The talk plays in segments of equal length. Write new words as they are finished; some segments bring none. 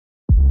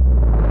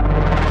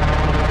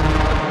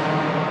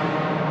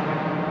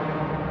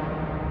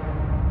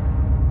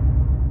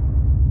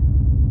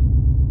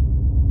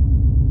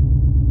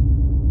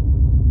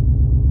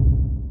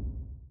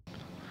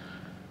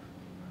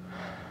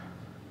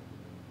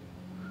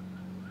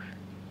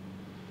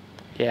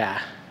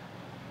Yeah.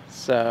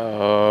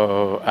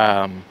 So,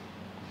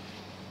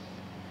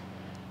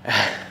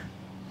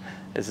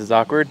 this is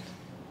awkward.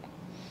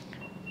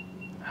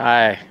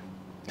 Hi.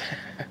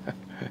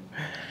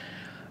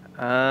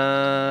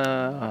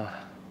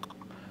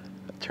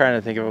 Trying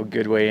to think of a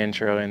good way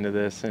intro into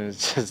this, and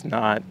it's just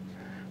not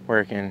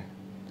working.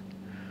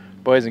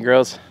 Boys and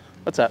girls,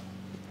 what's up?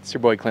 It's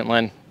your boy Clint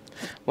Lund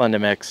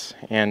MX,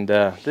 and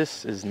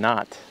this is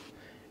not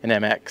an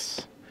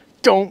MX.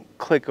 Don't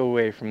click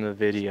away from the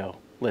video.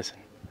 Listen.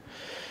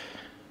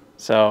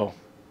 So,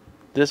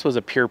 this was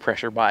a peer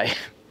pressure buy.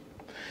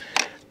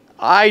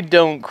 I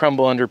don't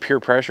crumble under peer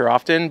pressure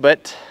often,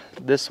 but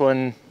this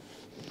one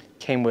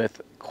came with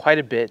quite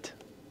a bit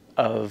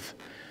of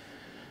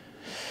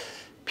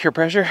peer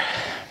pressure,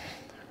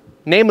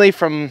 namely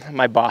from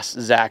my boss,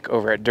 Zach,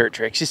 over at Dirt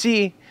Tricks. You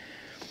see,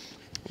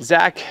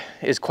 Zach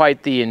is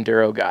quite the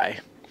enduro guy,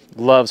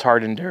 loves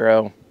hard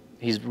enduro.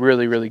 He's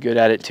really, really good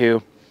at it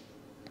too.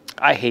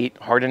 I hate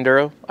hard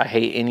enduro. I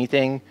hate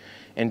anything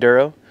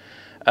enduro.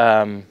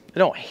 I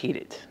don't hate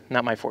it,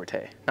 not my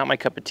forte, not my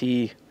cup of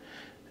tea.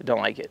 I don't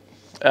like it.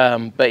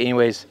 But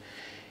anyways,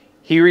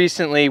 he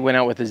recently went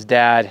out with his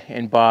dad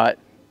and bought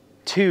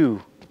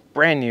 2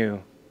 brand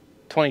new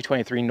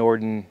 2023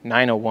 Norden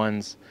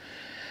 901s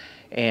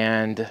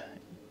and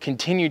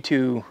continued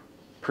to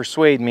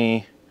persuade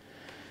me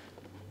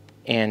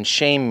and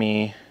shame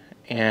me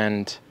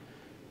and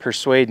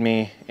persuade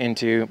me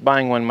into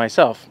buying one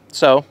myself.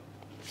 So,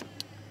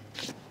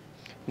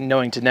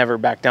 knowing to never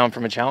back down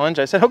from a challenge,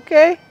 I said,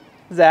 okay,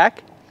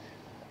 Zach,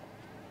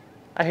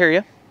 I hear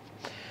you.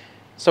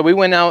 So we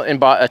went out and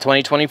bought a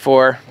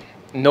 2024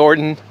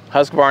 Norden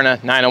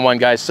Husqvarna 901,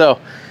 guys. So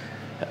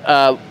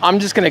I'm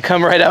just gonna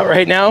come right out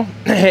right now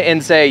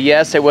and say,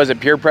 yes, it was a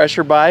peer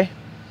pressure buy.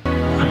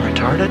 I'm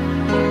retarded.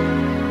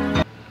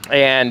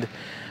 And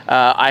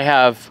I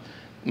have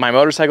my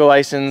motorcycle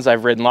license.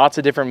 I've ridden lots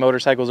of different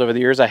motorcycles over the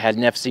years. I had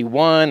an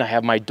FC1, I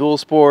have my dual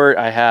sport.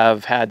 I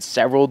have had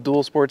several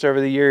dual sports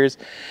over the years,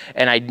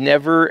 and I'd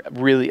never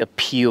really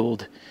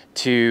appealed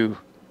to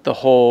the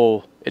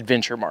whole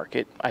adventure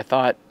market. I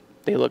thought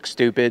they look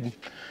stupid.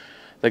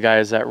 The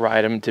guys that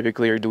ride them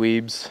typically are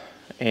dweebs,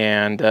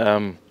 and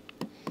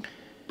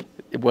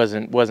it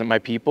wasn't my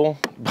people.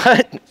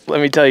 But let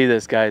me tell you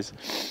this, guys.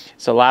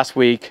 So last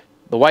week,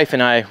 the wife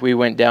and I, we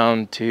went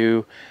down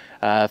to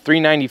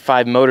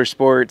 395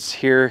 Motorsports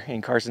here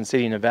in Carson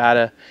City,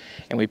 Nevada,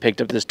 and we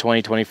picked up this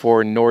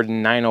 2024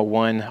 Norden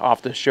 901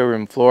 off the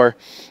showroom floor.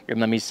 And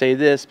let me say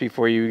this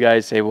before you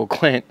guys say, well,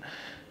 Clint,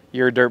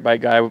 you're a dirt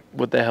bike guy.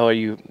 What the hell are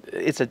you?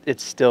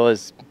 It still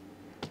is.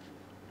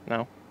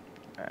 No,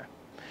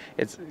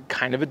 it's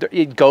kind of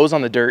it goes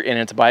on the dirt and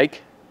it's a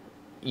bike.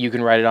 You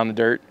can ride it on the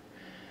dirt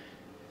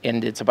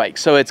and it's a bike.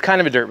 So it's kind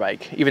of a dirt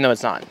bike, even though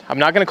it's not. I'm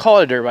not going to call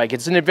it a dirt bike.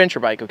 It's an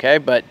adventure bike, okay?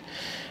 But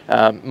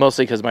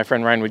mostly because my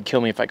friend Ryan would kill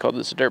me if I called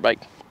this a dirt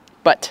bike.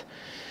 But,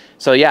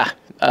 so yeah,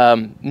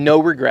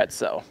 no regrets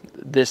though.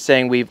 This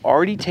thing we've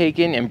already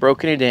taken and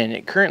broken it in.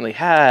 It currently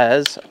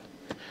has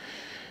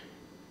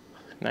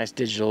nice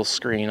digital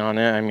screen on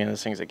it. I mean,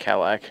 this thing's a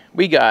Cadillac.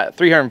 We got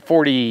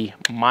 340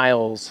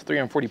 miles,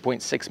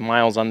 340.6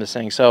 miles on this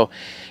thing. So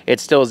it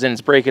still is in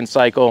its braking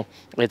cycle.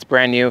 It's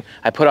brand new.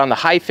 I put on the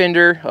high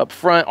fender up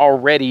front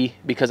already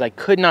because I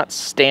could not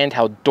stand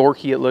how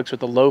dorky it looks with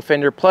the low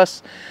fender.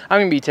 Plus, I'm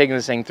gonna be taking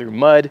this thing through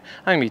mud.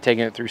 I'm gonna be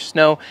taking it through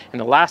snow. And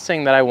the last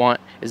thing that I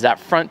want is that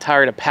front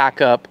tire to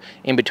pack up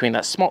in between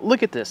that small,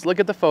 look at this,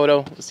 look at the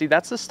photo. See,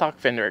 that's the stock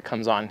fender it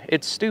comes on.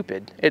 It's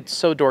stupid. It's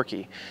so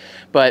dorky.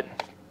 But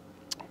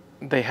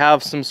they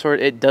have some sort,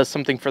 it does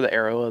something for the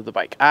aero of the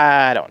bike.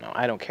 I don't know.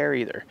 I don't care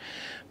either.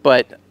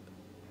 But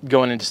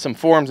going into some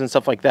forums and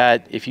stuff like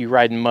that, if you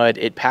ride in mud,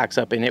 it packs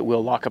up and it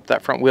will lock up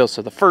that front wheel.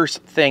 So the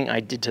first thing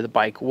I did to the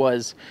bike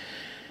was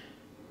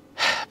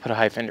put a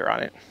high fender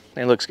on it.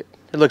 And it looks good.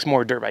 It looks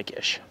more dirt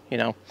bike-ish, you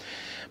know.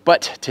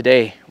 But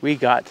today we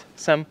got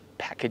some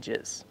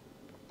packages.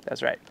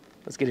 That's right.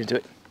 Let's get into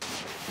it.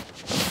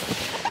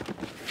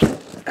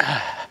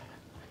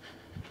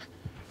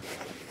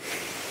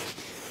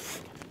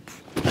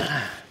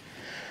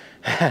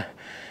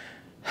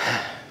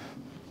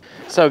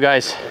 So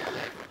guys,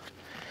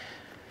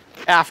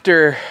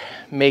 after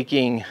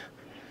making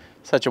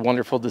such a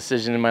wonderful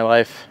decision in my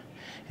life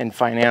and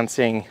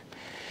financing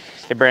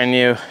a brand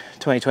new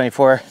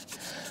 2024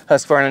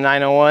 Husqvarna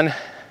 901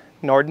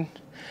 Norden,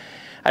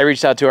 I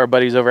reached out to our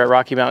buddies over at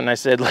Rocky Mountain. I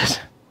said,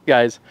 listen,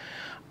 guys,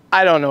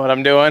 I don't know what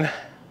I'm doing.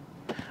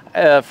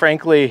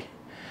 Frankly,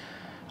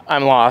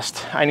 I'm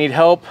lost. I need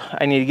help.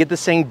 I need to get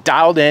this thing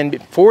dialed in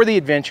for the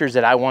adventures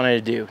that I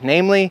wanted to do.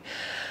 Namely,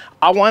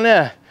 I want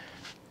to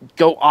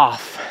go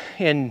off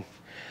in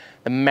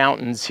the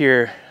mountains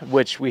here,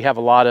 which we have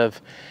a lot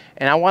of,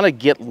 and I want to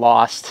get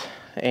lost,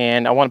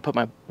 and I want to put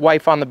my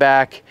wife on the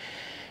back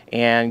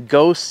and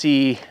go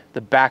see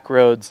the back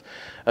roads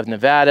of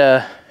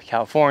Nevada,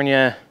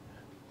 California,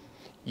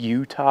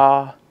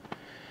 Utah,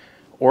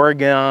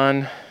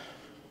 Oregon,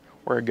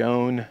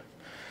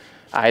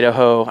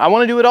 Idaho. I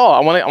want to do it all.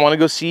 I want to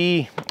go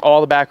see all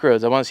the back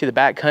roads. I want to see the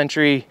back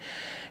country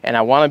and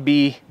I want to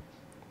be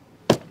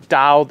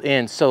dialed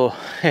in. So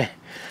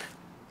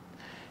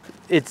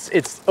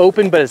it's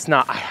open, but it's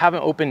not. I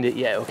haven't opened it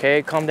yet.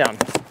 Okay, calm down.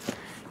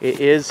 It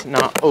is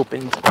not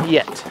opened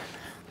yet.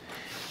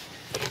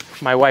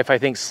 My wife, I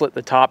think, slit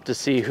the top to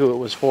see who it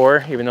was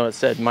for, even though it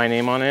said my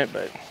name on it,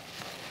 but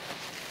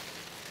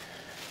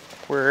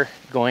we're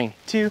going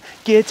to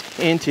get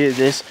into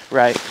this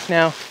right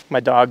now. My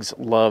dogs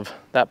love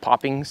that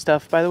popping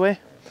stuff, by the way.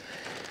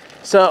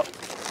 So,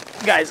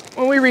 guys,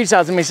 when we reached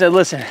out to them, we said,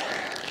 listen,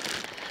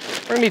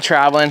 we're gonna be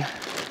traveling.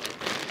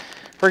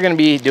 We're gonna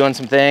be doing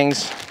some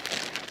things,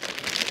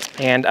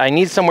 and I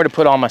need somewhere to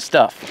put all my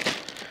stuff.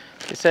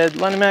 They said,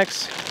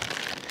 Lendemex,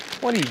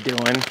 what are you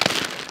doing?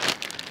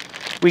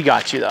 We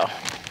got you though.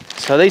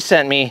 So they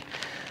sent me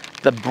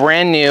the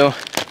brand new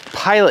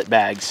pilot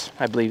bags,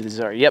 I believe these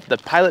are. Yep, the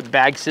pilot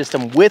bag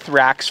system with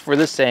racks for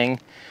this thing.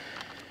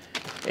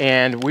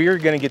 And we're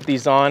gonna get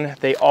these on.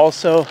 They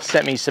also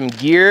sent me some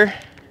gear.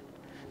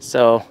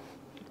 So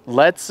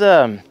let's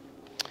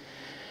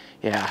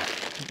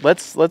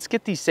let's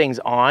get these things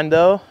on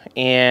though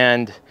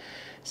and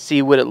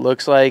see what it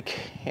looks like,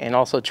 and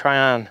also try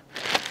on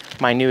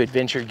my new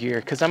adventure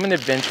gear, because I'm an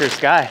adventurous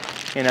guy,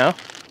 you know?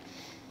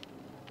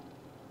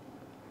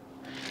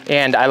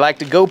 And I like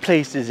to go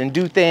places and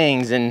do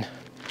things and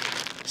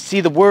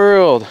see the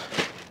world.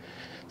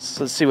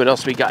 So let's see what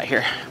else we got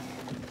here.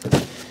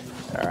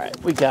 All right,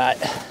 we got,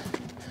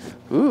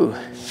 ooh,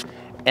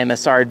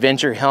 MSR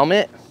Adventure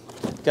helmet.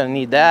 Gonna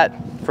need that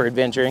for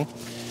adventuring.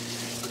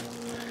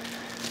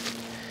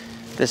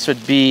 This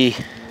would be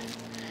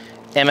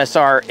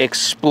MSR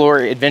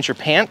Explorer Adventure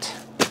Pant.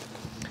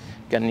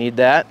 Gonna need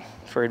that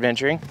for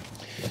adventuring.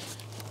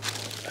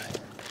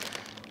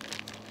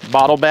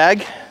 Bottle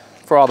bag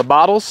for all the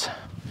bottles.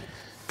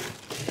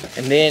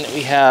 And then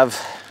we have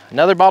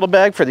another bottle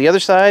bag for the other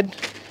side.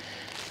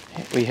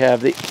 We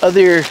have the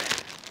other,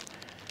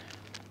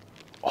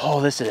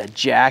 oh, this is a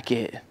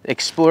jacket.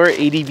 Explorer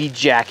ADV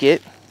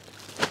jacket.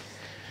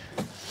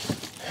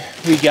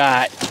 We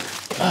got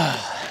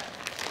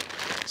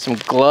some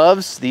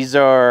gloves. These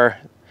are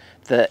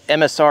the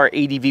MSR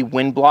ADV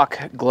wind block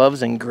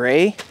gloves in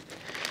gray.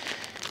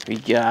 We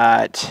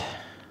got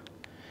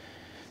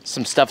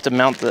some stuff to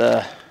mount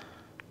the,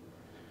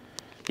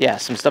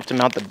 some stuff to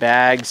mount the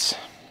bags.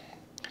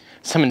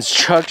 Some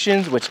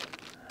instructions, which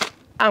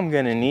I'm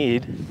gonna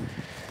need.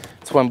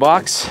 It's one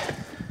box.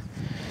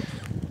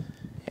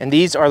 And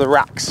these are the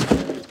racks.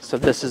 So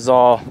this is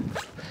all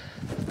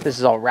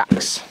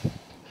racks,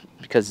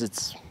 because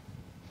it's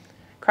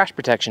crash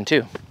protection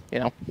too, you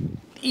know.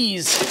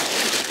 These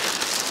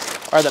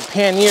are the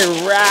pannier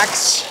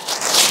racks,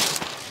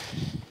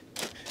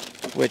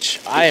 which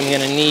I am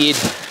gonna need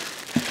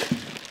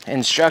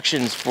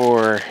instructions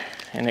for,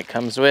 and it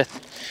comes with,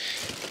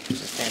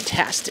 which is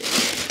fantastic.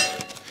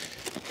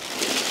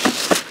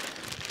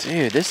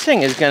 Dude, this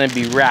thing is gonna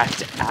be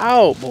racked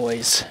out,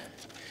 boys.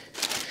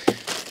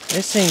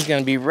 This thing's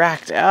gonna be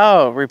racked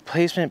out.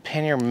 Replacement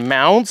pannier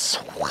mounts,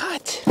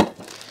 what?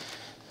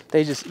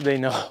 They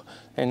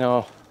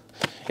know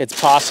it's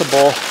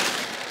possible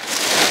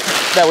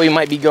that we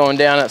might be going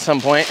down at some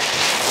point.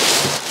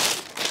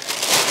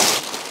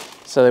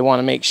 So they want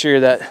to make sure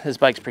that this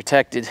bike's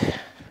protected.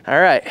 All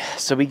right,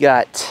 so we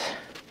got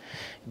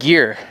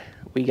gear,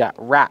 we got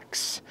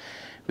racks,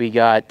 we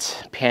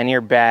got pannier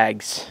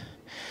bags.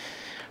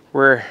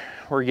 We're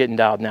getting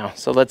dialed now.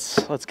 So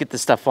let's get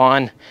this stuff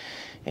on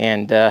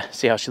and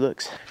see how she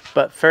looks.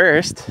 But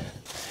first,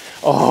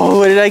 oh,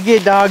 what did I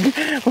get, dog?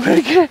 What did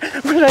I get?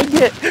 What did I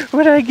get?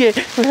 What did I get?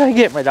 What did I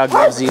get? My dog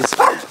loves these.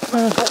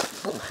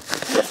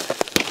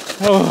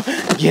 Oh,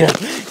 get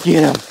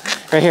him.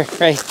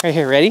 Right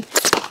here, ready?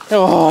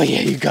 Oh, yeah,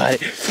 you got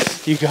it.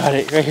 You got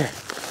it, right here.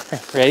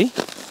 Ready?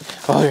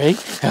 Oh, ready?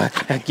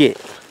 Get.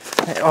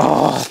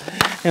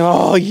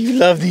 Oh, you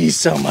love these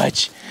so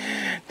much.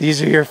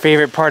 These are your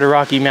favorite part of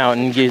Rocky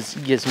Mountain, gets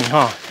me,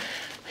 huh?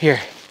 Here,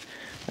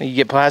 you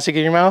get plastic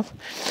in your mouth?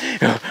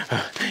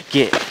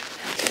 Get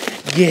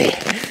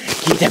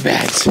the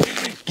bags.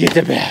 Get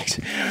the bags.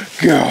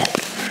 Go.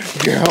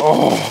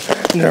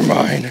 Oh, they're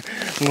mine.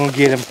 I'm gonna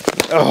get them.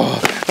 Oh.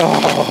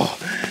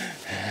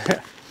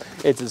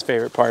 It's his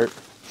favorite part.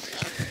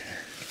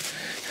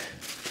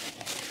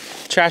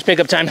 Trash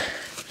pickup time.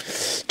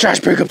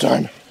 Trash pickup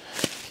time.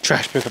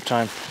 Trash pickup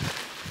time.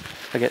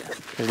 Look at,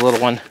 there's a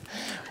little one.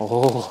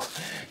 Oh.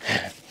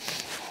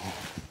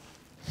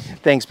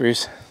 Thanks,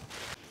 Bruce.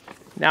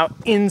 Now,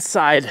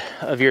 inside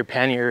of your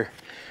pannier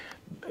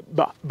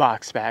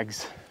box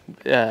bags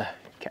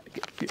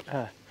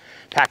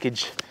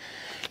package,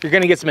 you're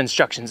gonna get some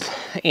instructions.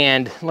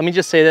 And let me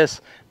just say this,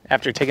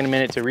 after taking a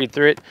minute to read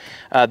through it,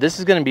 this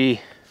is gonna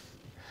be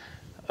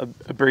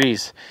a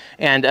breeze.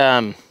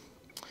 And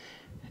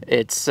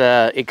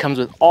it comes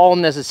with all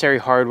necessary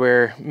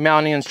hardware,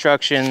 mounting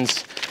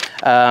instructions,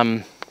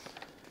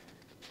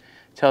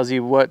 tells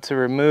you what to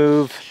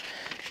remove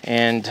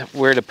and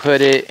where to put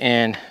it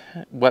and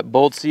what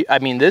bolts I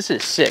mean, this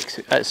is sick.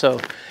 So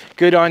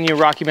good on you,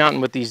 Rocky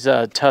Mountain, with these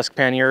Tusk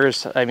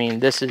panniers. I mean,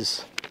 this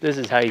is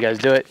how you guys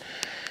do it.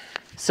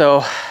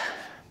 So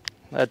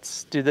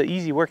let's do the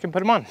easy work and put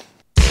them on.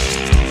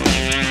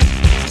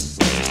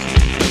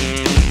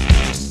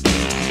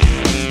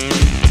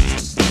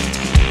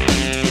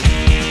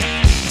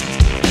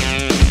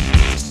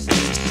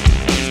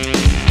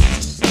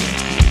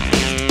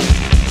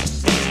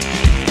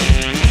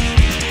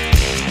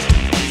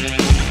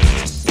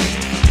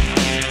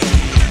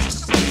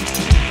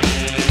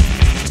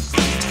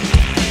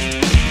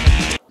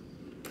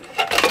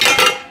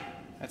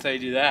 That's how you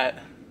do that.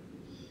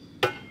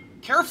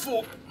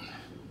 Careful!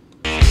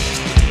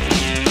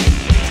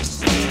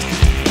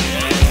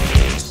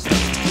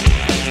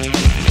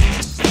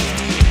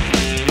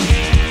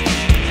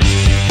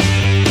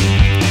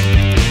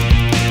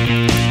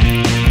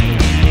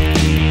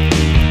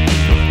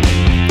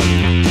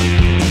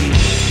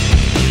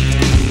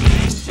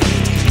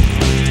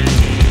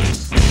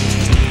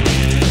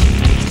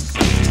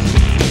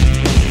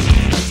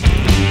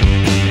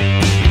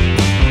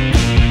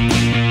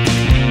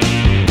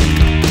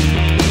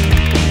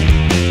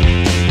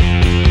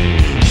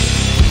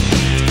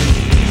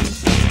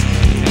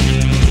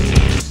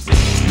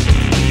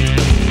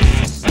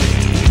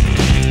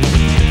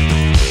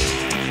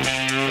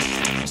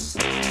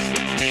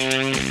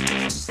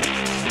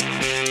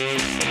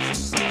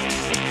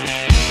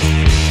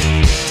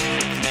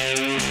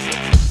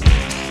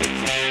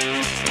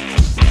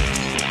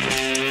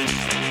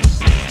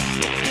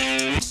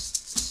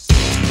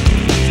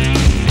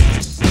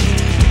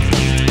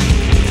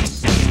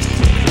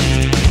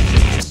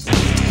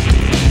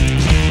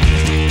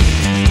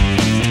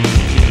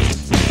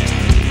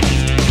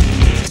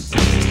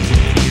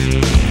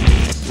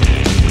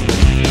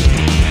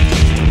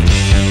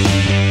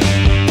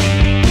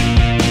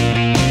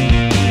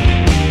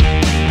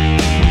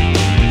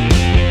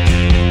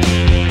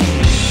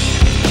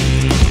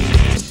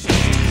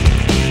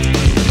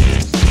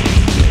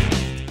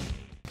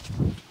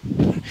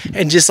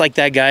 And just like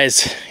that,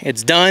 guys,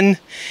 it's done.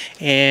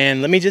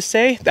 And let me just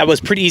say, that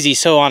was pretty easy.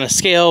 So on a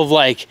scale of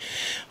like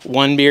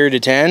 1 beer to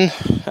 10,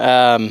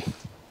 I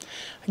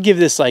give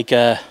this like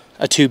a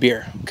 2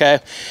 beer, okay?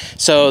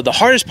 So the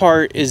hardest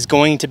part is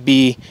going to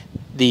be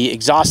the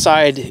exhaust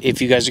side.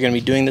 If you guys are gonna be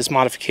doing this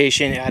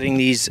modification, adding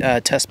these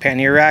test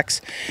pannier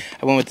racks,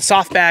 I went with the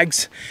soft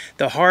bags.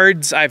 The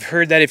hards, I've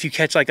heard that if you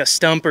catch like a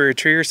stump or a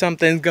tree or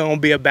something, it's gonna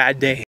be a bad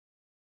day.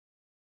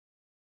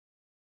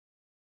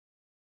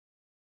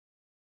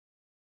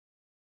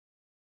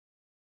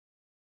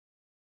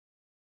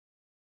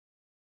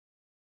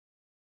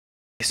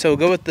 So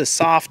go with the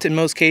soft in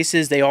most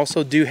cases. They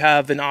also do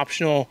have an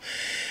optional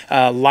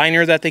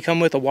liner that they come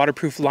with, a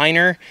waterproof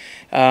liner,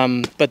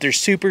 but they're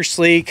super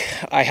sleek.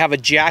 I have a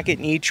jacket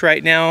in each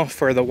right now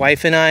for the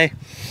wife and I,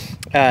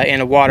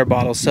 and a water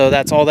bottle. So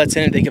that's all that's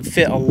in it. They can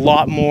fit a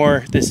lot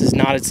more. This is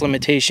not its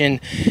limitation,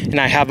 and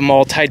I have them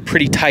all tied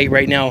pretty tight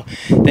right now.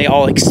 They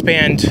all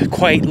expand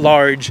quite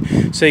large,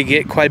 so you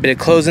get quite a bit of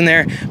clothes in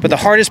there. But the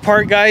hardest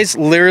part, guys,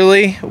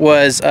 literally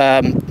was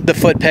the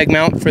foot peg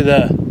mount for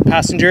the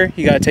passenger.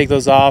 You got to take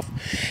those off,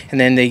 and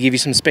then they give you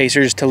some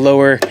spacers to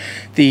lower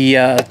the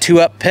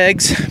 2-up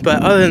pegs.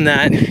 But other than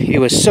that, it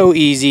was so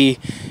easy.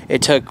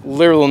 It took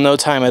literally no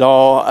time at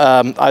all.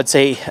 I'd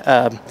say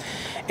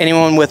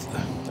anyone with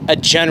a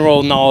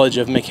general knowledge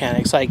of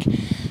mechanics, like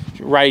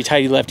righty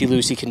tighty lefty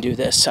loosey, can do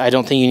this. I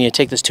don't think you need to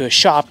take this to a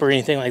shop or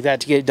anything like that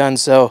to get it done.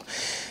 So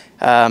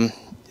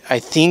I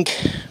think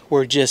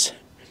we're just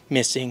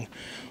missing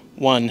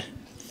one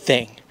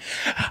thing.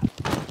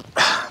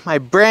 My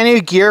brand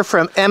new gear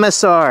from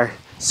MSR.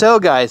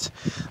 So guys,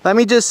 let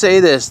me just say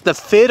this, the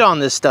fit on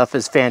this stuff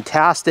is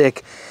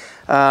fantastic.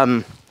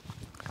 I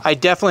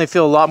definitely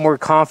feel a lot more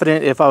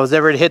confident if I was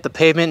ever to hit the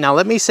pavement. Now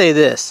let me say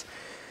this,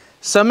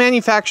 some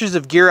manufacturers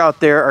of gear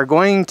out there are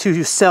going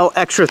to sell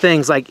extra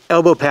things like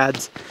elbow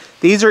pads.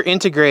 These are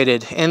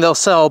integrated, and they'll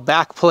sell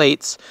back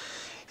plates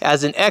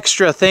as an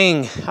extra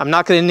thing. I'm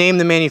not going to name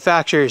the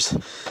manufacturers,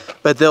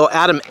 but they'll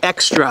add them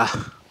extra.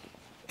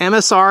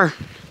 MSR,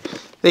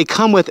 they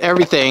come with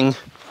everything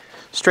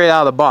straight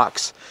out of the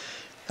box.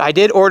 I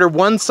did order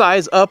one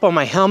size up on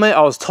my helmet.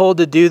 I was told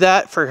to do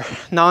that for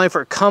not only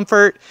for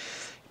comfort,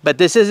 but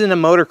this isn't a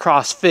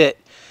motocross fit.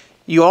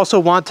 You also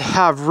want to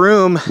have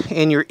room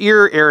in your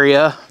ear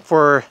area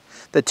for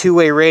the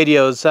two-way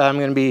radios I'm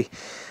going to be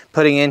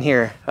putting in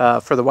here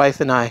for the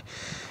wife and I.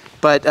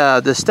 But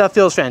the stuff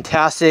feels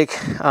fantastic.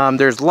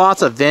 There's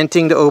lots of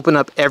venting to open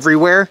up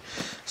everywhere,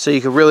 so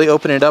you can really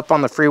open it up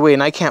on the freeway,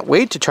 and I can't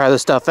wait to try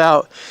this stuff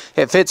out.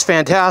 It fits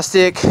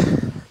fantastic.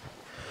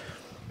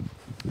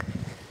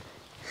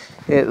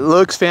 It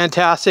looks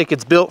fantastic.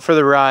 It's built for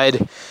the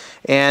ride.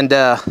 And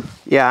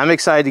yeah, I'm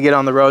excited to get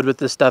on the road with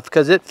this stuff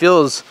because it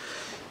feels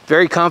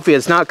very comfy.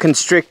 It's not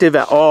constrictive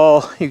at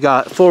all. You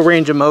got full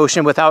range of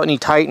motion without any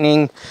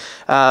tightening.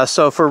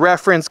 So for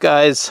reference,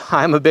 guys,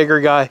 I'm a bigger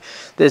guy.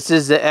 This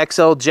is the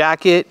XL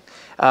jacket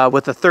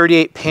with a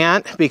 38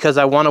 pant because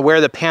I want to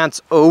wear the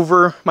pants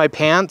over my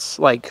pants,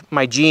 like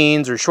my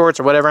jeans or shorts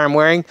or whatever I'm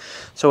wearing.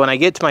 So when I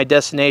get to my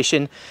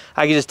destination,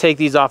 I can just take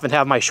these off and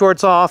have my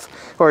shorts off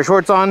or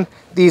shorts on.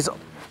 These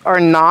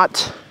are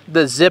not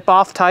the zip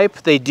off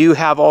type. They do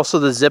have also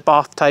the zip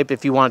off type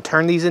if you want to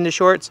turn these into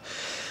shorts,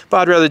 but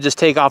I'd rather just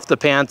take off the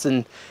pants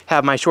and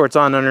have my shorts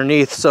on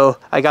underneath. So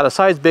I got a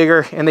size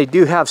bigger, and they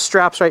do have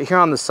straps right here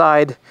on the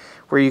side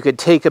where you could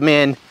take them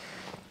in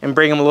and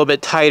bring them a little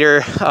bit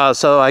tighter.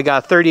 So I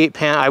got a 38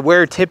 pant. I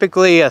wear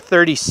typically a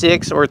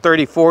 36 or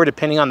 34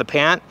 depending on the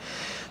pant.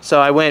 So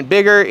I went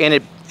bigger,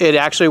 and it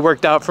actually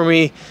worked out for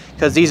me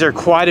because these are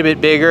quite a bit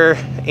bigger,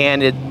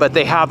 but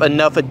they have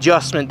enough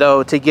adjustment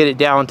though to get it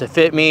down to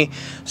fit me.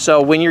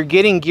 So when you're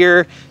getting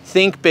gear,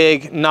 think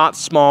big, not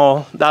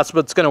small. That's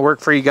what's gonna work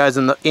for you guys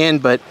in the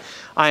end, but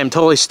I am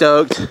totally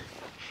stoked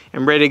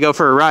and ready to go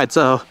for a ride.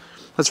 So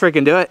let's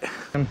freaking do it.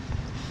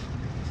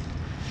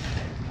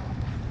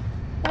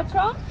 What's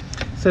wrong?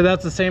 So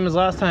that's the same as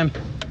last time.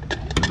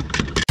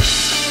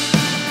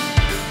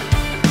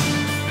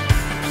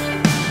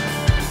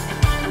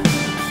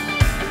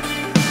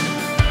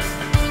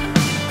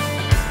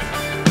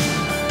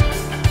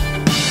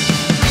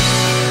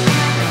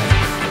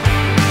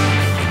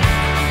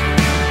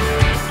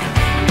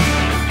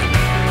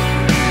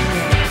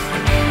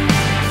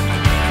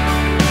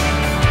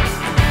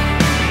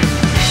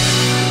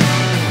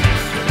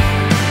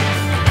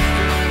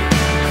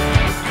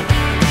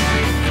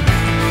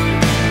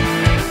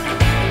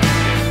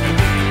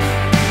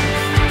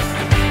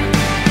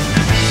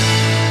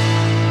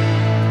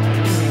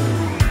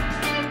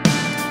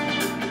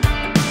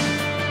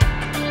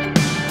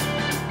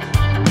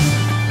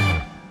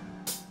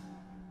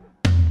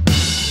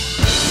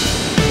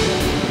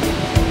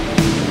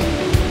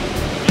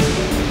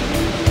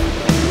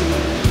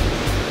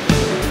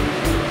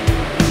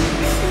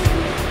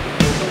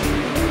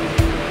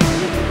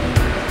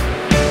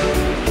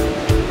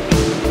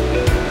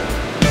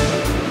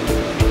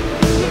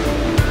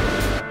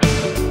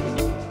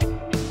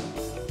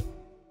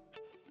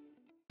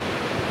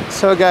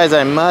 So guys,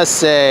 I must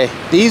say,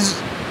 these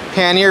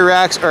pannier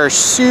racks are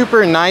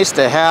super nice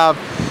to have.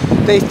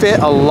 They fit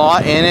a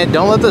lot in it.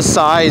 Don't let the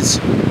size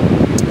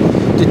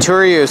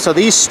deter you. So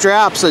these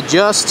straps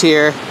adjust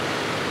here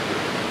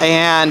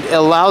and it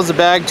allows the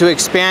bag to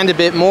expand a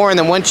bit more, and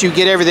then once you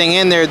get everything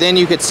in there, then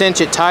you could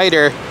cinch it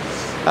tighter.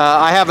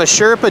 I have a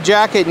Sherpa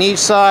jacket in each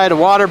side, a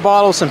water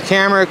bottle, some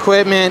camera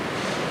equipment,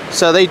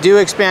 so they do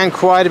expand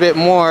quite a bit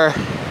more.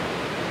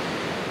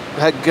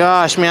 But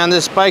gosh, man,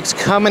 this bike's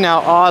coming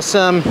out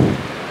awesome.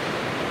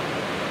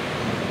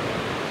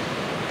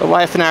 The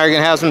wife and I are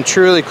gonna have some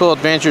truly cool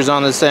adventures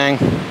on this thing.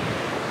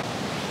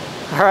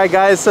 All right,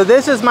 guys, so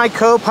this is my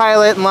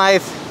co-pilot in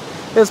life.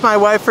 This is my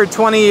wife for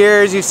 20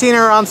 years. You've seen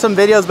her on some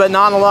videos, but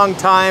not in a long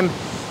time.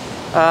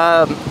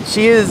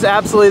 She is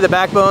absolutely the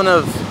backbone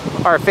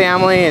of our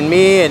family and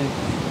me, and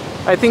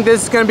I think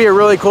this is gonna be a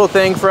really cool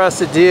thing for us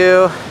to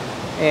do.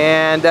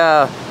 And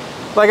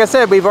like I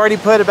said, we've already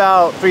put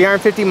about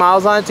 350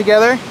 miles on it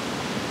together.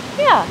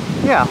 Yeah.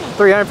 Yeah,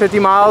 350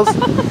 miles.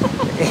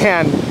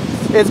 And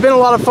it's been a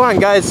lot of fun,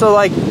 guys. So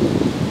like,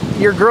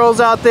 your girls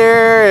out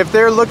there, if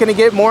they're looking to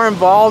get more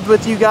involved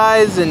with you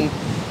guys and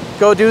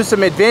go do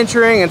some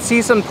adventuring and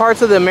see some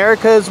parts of the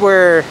Americas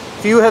where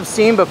few have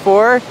seen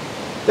before,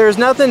 there's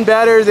nothing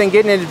better than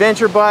getting an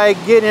adventure bike,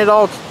 getting it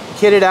all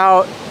kitted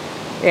out.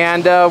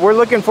 And we're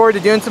looking forward to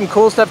doing some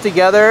cool stuff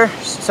together.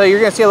 So you're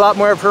gonna see a lot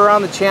more of her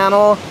on the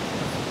channel.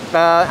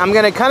 I'm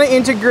gonna kind of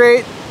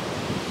integrate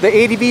the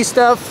ADV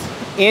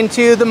stuff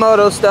into the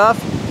moto stuff.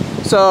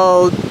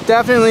 So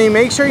definitely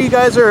make sure you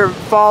guys are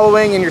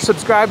following and you're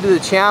subscribed to the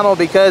channel,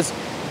 because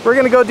we're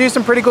gonna go do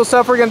some pretty cool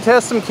stuff. We're gonna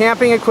test some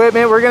camping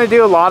equipment. We're gonna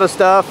do a lot of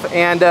stuff,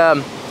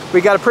 and we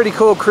got a pretty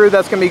cool crew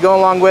that's gonna be going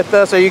along with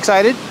us. Are you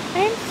excited?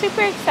 I'm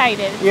super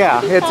excited.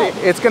 Yeah,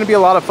 it's gonna be a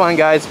lot of fun,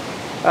 guys.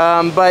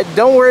 But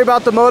don't worry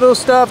about the moto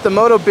stuff, the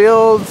moto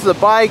builds, the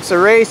bikes, the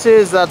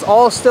races. That's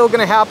all still going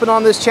to happen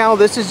on this channel.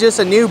 This is just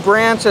a new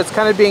branch that's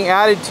kind of being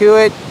added to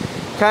it,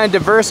 kind of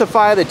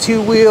diversify the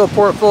two-wheel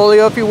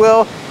portfolio, if you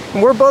will.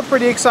 And we're both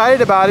pretty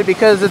excited about it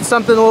because it's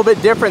something a little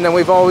bit different than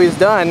we've always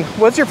done.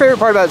 What's your favorite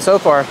part about it so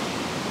far?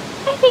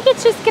 I think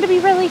it's just going to be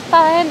really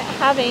fun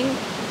having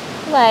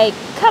like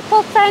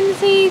couple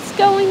frenzies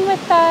going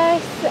with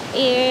us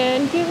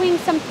and doing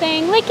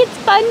something. Like, it's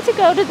fun to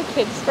go to the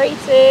kids'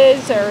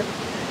 races or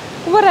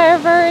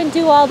whatever and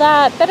do all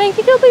that, but I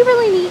think it'll be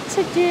really neat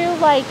to do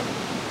like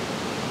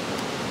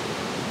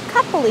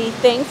couple-y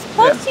things.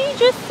 Plus, yeah, you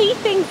just see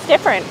things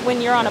different when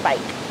you're on a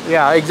bike.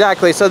 Yeah,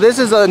 exactly. So this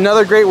is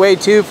another great way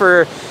too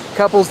for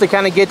couples to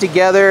kind of get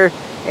together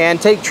and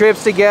take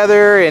trips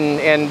together,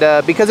 and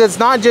because it's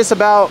not just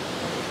about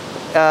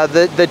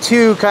the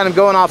two kind of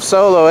going off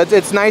solo.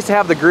 It's nice to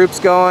have the groups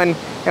going,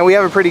 and we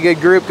have a pretty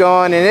good group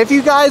going. And if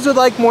you guys would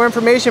like more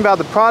information about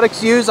the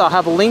products used, I'll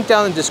have a link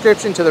down in the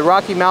description to the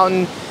Rocky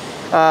Mountain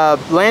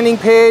landing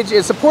page.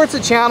 It supports the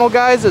channel,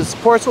 guys. It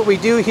supports what we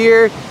do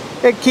here.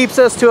 It keeps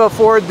us to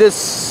afford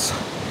this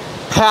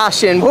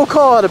passion, we'll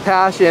call it a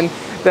passion,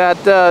 that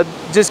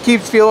just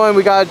keeps feeling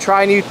we got to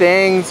try new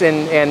things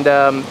and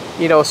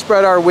you know,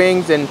 spread our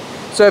wings. And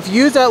so if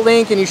you use that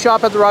link and you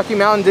shop at the Rocky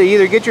Mountain to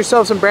either get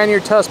yourself some brand new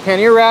Tusk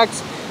pannier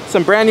racks,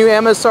 some brand new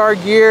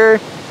MSR gear,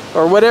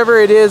 or whatever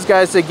it is,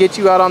 guys, to get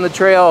you out on the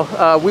trail.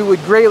 We would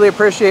greatly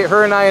appreciate,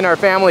 her and I and our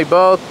family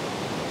both.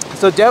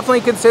 So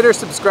definitely consider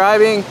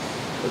subscribing,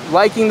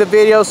 liking the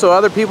video so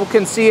other people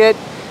can see it.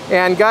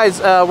 And guys,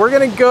 we're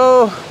gonna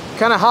go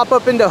kind of hop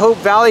up into Hope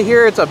Valley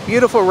here. It's a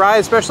beautiful ride,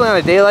 especially on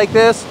a day like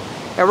this.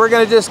 And we're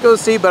gonna just go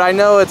see, but I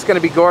know it's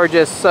gonna be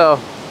gorgeous. So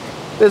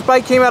this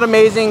bike came out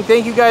amazing.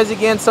 Thank you guys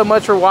again so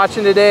much for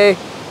watching today.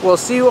 We'll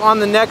see you on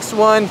the next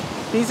one.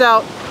 Peace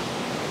out.